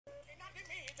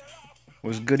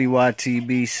What's goody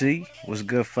YTBC? What's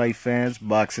good, fight fans,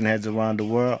 boxing heads around the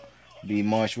world? B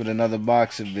Marsh with another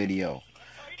boxing video.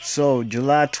 So,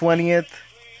 July 20th,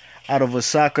 out of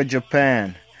Osaka,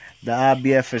 Japan, the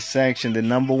IBF has sanctioned the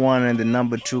 #1 and the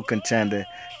 #2 contender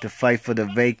to fight for the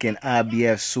vacant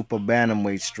IBF Super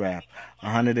Bantamweight strap,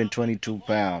 122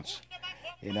 pounds.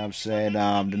 You know what I'm saying?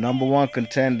 The #1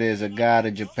 contender is a guy out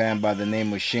of Japan by the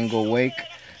name of Shingo Wake.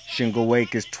 Shingo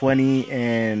Wake is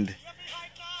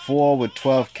 20-4 with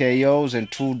 12 KOs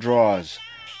and 2 draws.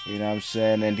 You know what I'm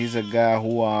saying? And he's a guy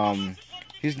who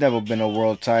he's never been a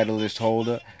world titleist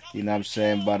holder. You know what I'm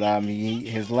saying? But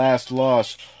his last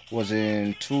loss was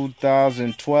in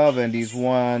 2012, and he's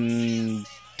won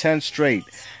 10 straight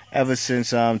ever since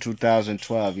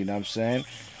 2012. You know what I'm saying?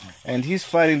 And he's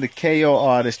fighting the KO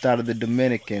artist out of the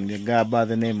Dominican, a guy by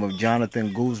the name of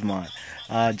Jonathan Guzman.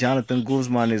 Jonathan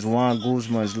Guzman is Juan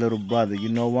Guzman's little brother. You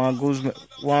know, Juan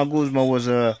Guzman was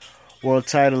a world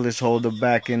titleist holder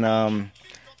back in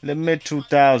the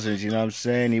mid-2000s, you know what I'm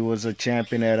saying? He was a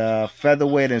champion at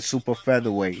featherweight and super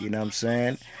featherweight, you know what I'm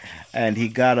saying? And he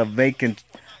got a vacant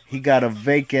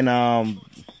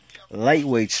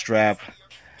lightweight strap,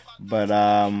 but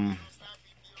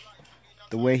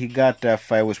the way he got that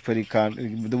fight was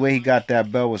the way he got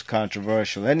that belt was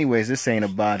controversial. Anyways, this ain't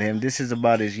about him. This is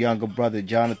about his younger brother,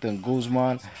 Jonathan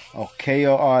Guzman, a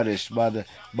KO artist by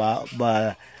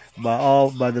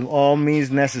all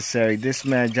means necessary. This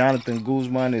man, Jonathan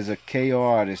Guzman, is a KO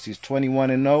artist. He's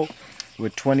 21-0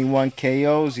 with 21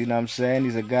 KOs. You know what I'm saying?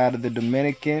 He's a guy of the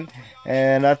Dominican,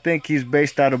 and I think he's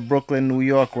based out of Brooklyn, New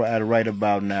York, right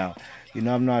about now. You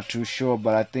know, I'm not too sure,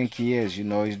 but I think he is. You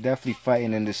know, he's definitely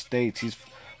fighting in the States. He's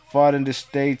fought in the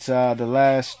States the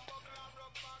last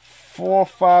 4 or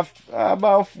 5,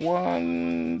 about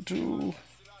 1, 2.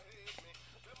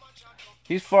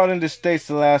 He's fought in the States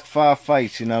the last 5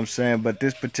 fights, you know what I'm saying? But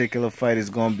this particular fight is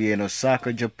going to be in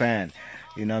Osaka, Japan,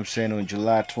 you know what I'm saying, on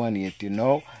July 20th, you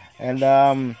know? And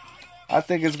I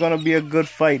think it's going to be a good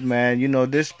fight, man. You know,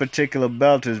 this particular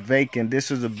belt is vacant.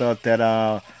 This is a belt that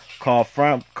Carl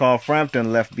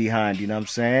Frampton left behind, you know what I'm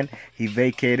saying? He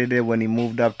vacated it when he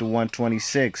moved up to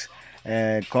 126.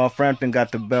 And Carl Frampton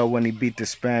got the belt when he beat the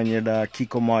Spaniard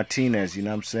Kiko Martinez, you know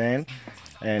what I'm saying?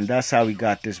 And that's how he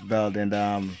got this belt. And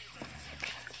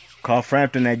Carl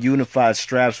Frampton had unified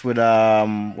straps with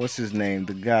what's his name,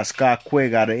 the guy Scott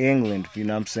Quigg out of England, you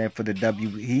know what I'm saying, for the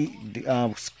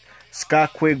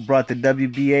Scott Quigg brought the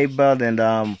WBA belt, and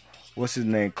what's his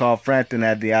name, Carl Frampton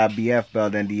had the IBF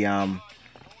belt, and he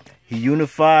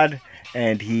unified,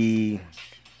 and he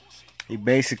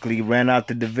basically ran out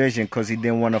the division because he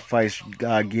didn't want to fight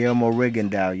Guillermo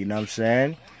Rigondeaux, you know what I'm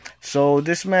saying? So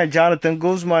this man Jonathan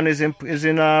Guzman is in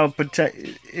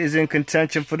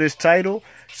contention for this title.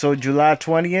 So July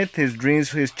 20th, his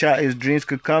dreams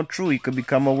could come true. He could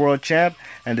become a world champ,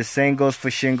 and the same goes for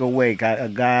Shingo Wake, a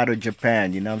guy out of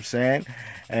Japan. You know what I'm saying?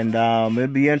 And it'll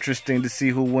be interesting to see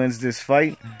who wins this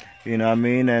fight. You know what I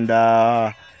mean? And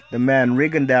the man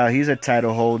Rigondeaux, he's a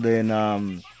title holder in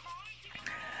the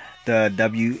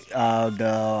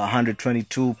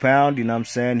 122 pound. You know what I'm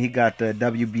saying? He got the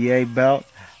WBA belt.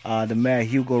 The man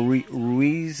Hugo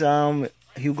Ruiz,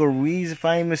 if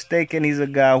I ain't mistaken, he's a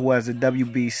guy who has a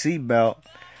WBC belt.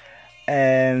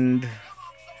 And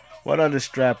what other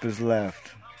strap is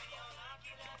left?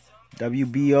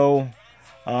 WBO.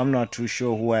 I'm not too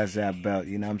sure who has that belt,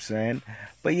 you know what I'm saying?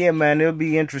 But yeah, man, it'll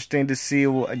be interesting to see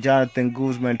Jonathan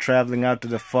Guzman traveling out to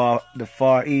the far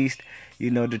east,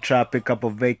 you know, to try to pick up a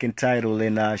vacant title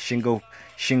in Shingo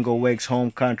Wake's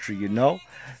home country, you know?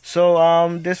 So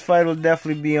this fight will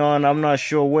definitely be on. I'm not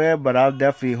sure where, but I'll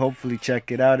definitely hopefully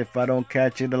check it out. If I don't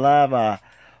catch it live, I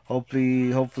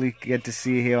hopefully get to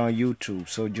see it here on YouTube.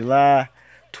 So July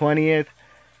 20th,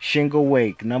 Shingo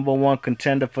Wake, #1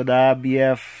 contender for the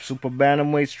IBF Super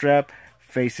Bantamweight strap,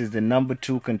 faces the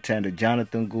 #2 contender,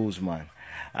 Jonathan Guzman.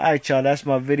 Alright, y'all, that's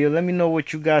my video. Let me know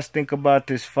what you guys think about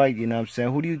this fight, you know what I'm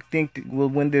saying? Who do you think will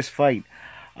win this fight?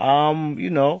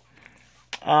 You know,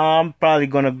 I'm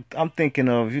thinking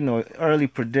of, you know, early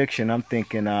prediction. I'm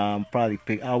thinking I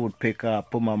would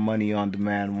put my money on the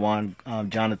man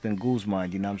Jonathan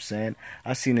Guzman, you know what I'm saying?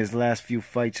 I've seen his last few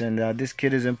fights, and this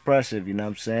kid is impressive, you know what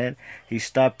I'm saying? He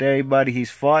stopped everybody he's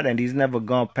fought, and he's never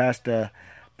gone past the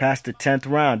 10th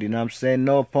round, you know what I'm saying?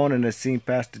 No opponent has seen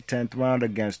past the 10th round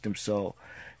against him. So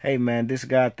hey man, this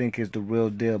guy I think is the real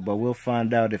deal, but we'll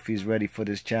find out if he's ready for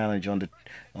this challenge on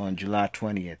July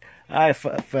 20th. Alright,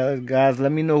 fellas, guys,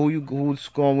 let me know who's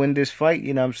going to win this fight.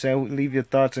 You know what I'm saying? Leave your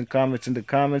thoughts and comments in the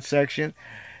comment section.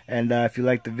 And if you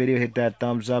like the video, hit that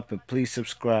thumbs up, and please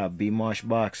subscribe. B Marsh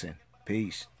Boxing.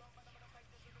 Peace.